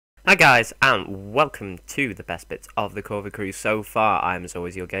Hi guys, and welcome to the best bits of the Corvid Crew so far. I'm as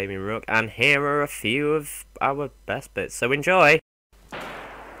always your gaming Rook, and here are a few of our best bits, so enjoy!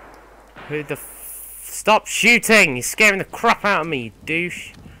 Who the Stop shooting! You're scaring the crap out of me, you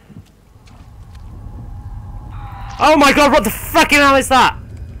douche! Oh my god, what the fucking hell is that?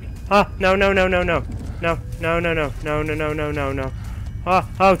 Oh, no. No.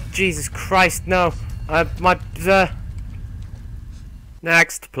 Oh, Jesus Christ, no.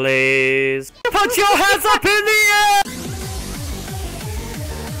 Next, please. Put your hands up in the air!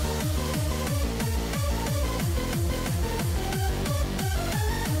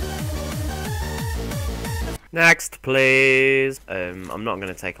 Next, please. I'm not going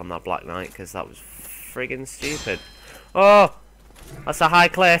to take on that Black Knight because that was friggin' stupid. Oh, that's a high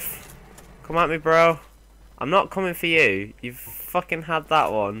cliff. Come at me, bro. I'm not coming for you. You've fucking had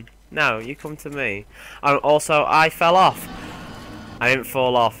that one. No, you come to me. And also, I fell off. I didn't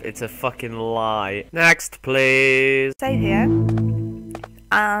fall off. It's a fucking lie. Next, please. Stay here, and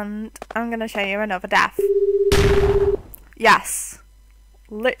I'm gonna show you another death. Yes,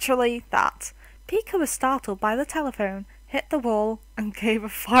 literally that. Pika was startled by the telephone, hit the wall, and gave a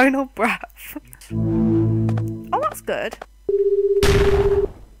final breath. Oh, that's good.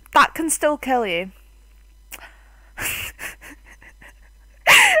 That can still kill you.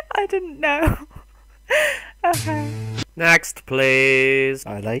 I didn't know. Okay. Next, please.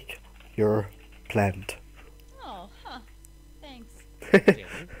 I like your plant. Oh, huh. Thanks.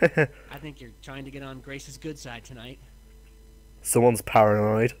 I think you're trying to get on Grace's good side tonight. Someone's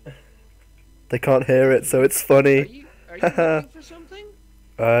paranoid. They can't hear it, so it's funny. Are you looking for something?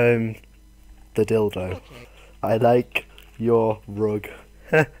 The dildo. Okay. I like your rug.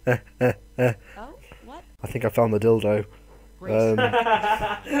 Oh, what? I think I found the dildo. Grace.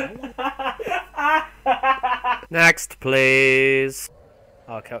 Next, please.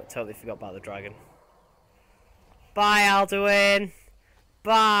 Oh, I totally forgot about the dragon. Bye, Alduin.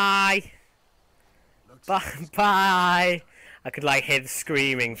 Bye. Bye. I could like hear the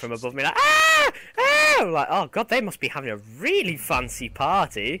screaming from above me, like ah, ah! Like, oh god, they must be having a really fancy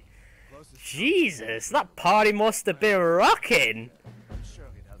party. Jesus, that party must have been rocking.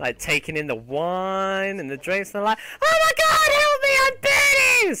 Like taking in the wine and the drinks, and they're like, oh my god, help me, I'm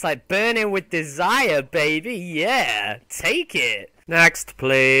burning! It's like burning with desire, baby. Yeah, take it. Next,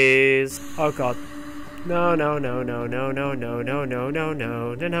 please. Oh god. No. Nope.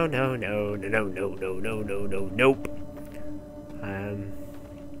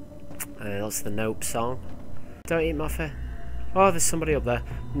 That's the Nope song. Don't eat my face. Oh, there's somebody up there.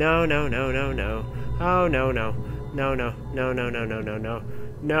 No. Oh, no. No. Nope.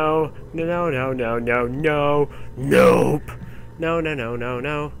 No,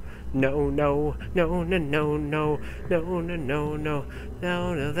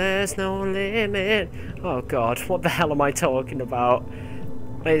 there's no limit. Oh god, what the hell am I talking about?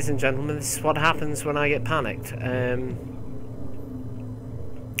 Ladies and gentlemen, this is what happens when I get panicked.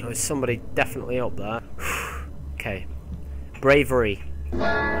 There's somebody definitely up there. Okay. Bravery.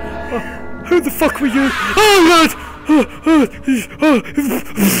 Oh, who the fuck were you? Oh god!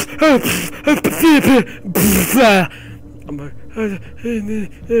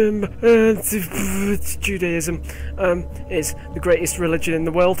 Judaism is the greatest religion in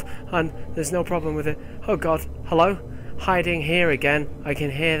the world, and there's no problem with it. Oh god, hello? Hiding here again. I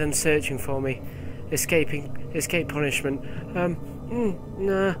can hear them searching for me. Escape punishment.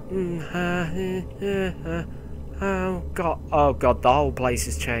 Oh god, the whole place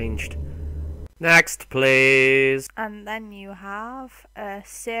has changed. Next, please. And then you have a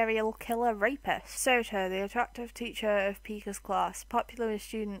serial killer rapist. Sota, the attractive teacher of Pika's class, popular with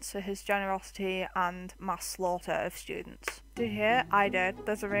students for his generosity and mass slaughter of students. Did you hear? I did.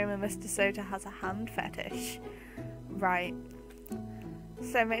 There's a rumour Mr. Sota has a hand fetish. Right.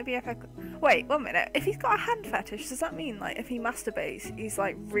 So maybe if I could... Wait, 1 minute. If he's got a hand fetish, does that mean, like, if he masturbates, he's,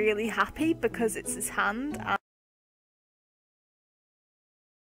 like, really happy because it's his hand?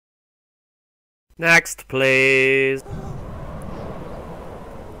 Next, please.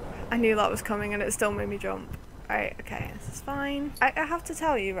 I knew that was coming and it still made me jump. Right, okay, this is fine. I have to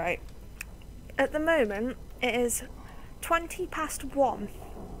tell you, right, at the moment, it is 1:20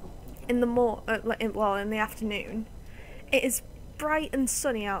 in the in the afternoon. It is bright and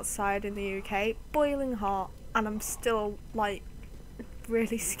sunny outside in the UK, boiling hot, and I'm still, like,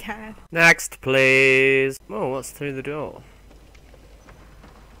 really scared. Next, please. Oh, what's through the door?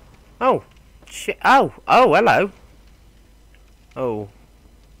 Oh, shit. Oh, hello. Oh.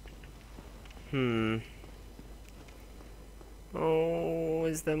 Oh,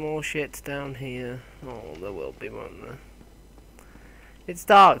 is there more shit down here? Oh, there will be, won't there? It's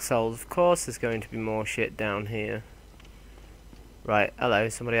Dark Souls. Of course there's going to be more shit down here. Right, hello,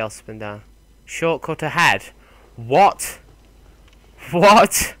 somebody else has been down. Shortcut ahead. What?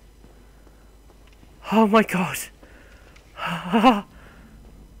 What? Oh my god.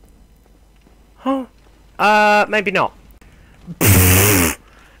 Oh. Maybe not.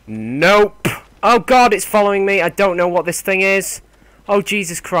 Nope. Oh god, it's following me. I don't know what this thing is. Oh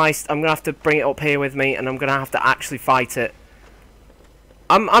Jesus Christ, I'm gonna have to bring it up here with me and I'm gonna have to actually fight it.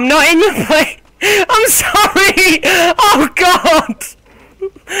 I'm not in your play. I'm sorry. Oh god.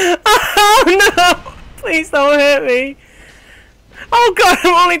 Oh no. Please don't hurt me. Oh god,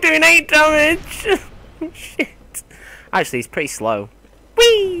 I'm only doing 8 damage. Shit. Actually, he's pretty slow.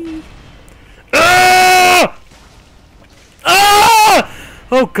 Whee! Ah! Ah!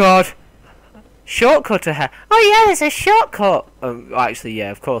 Oh god. Shortcut ahead. Oh yeah, there's a shortcut. Actually,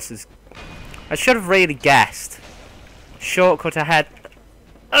 yeah, of course. I should have really guessed. Shortcut ahead.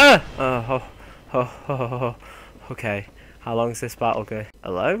 Okay. How long's this battle go?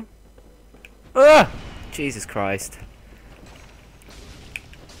 Hello? Jesus Christ.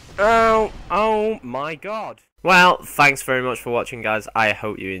 Oh my god. Well, thanks very much for watching, guys. I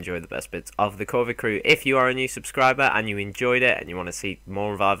hope you enjoyed the best bits of the Corvid Crew. If you are a new subscriber and you enjoyed it and you want to see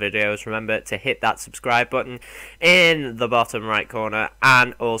more of our videos, remember to hit that subscribe button in the bottom right corner,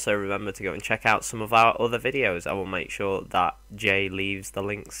 and also remember to go and check out some of our other videos. I will make sure that Jay leaves the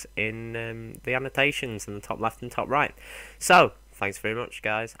links in the annotations in the top left and top right. So, thanks very much,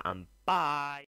 guys, and bye!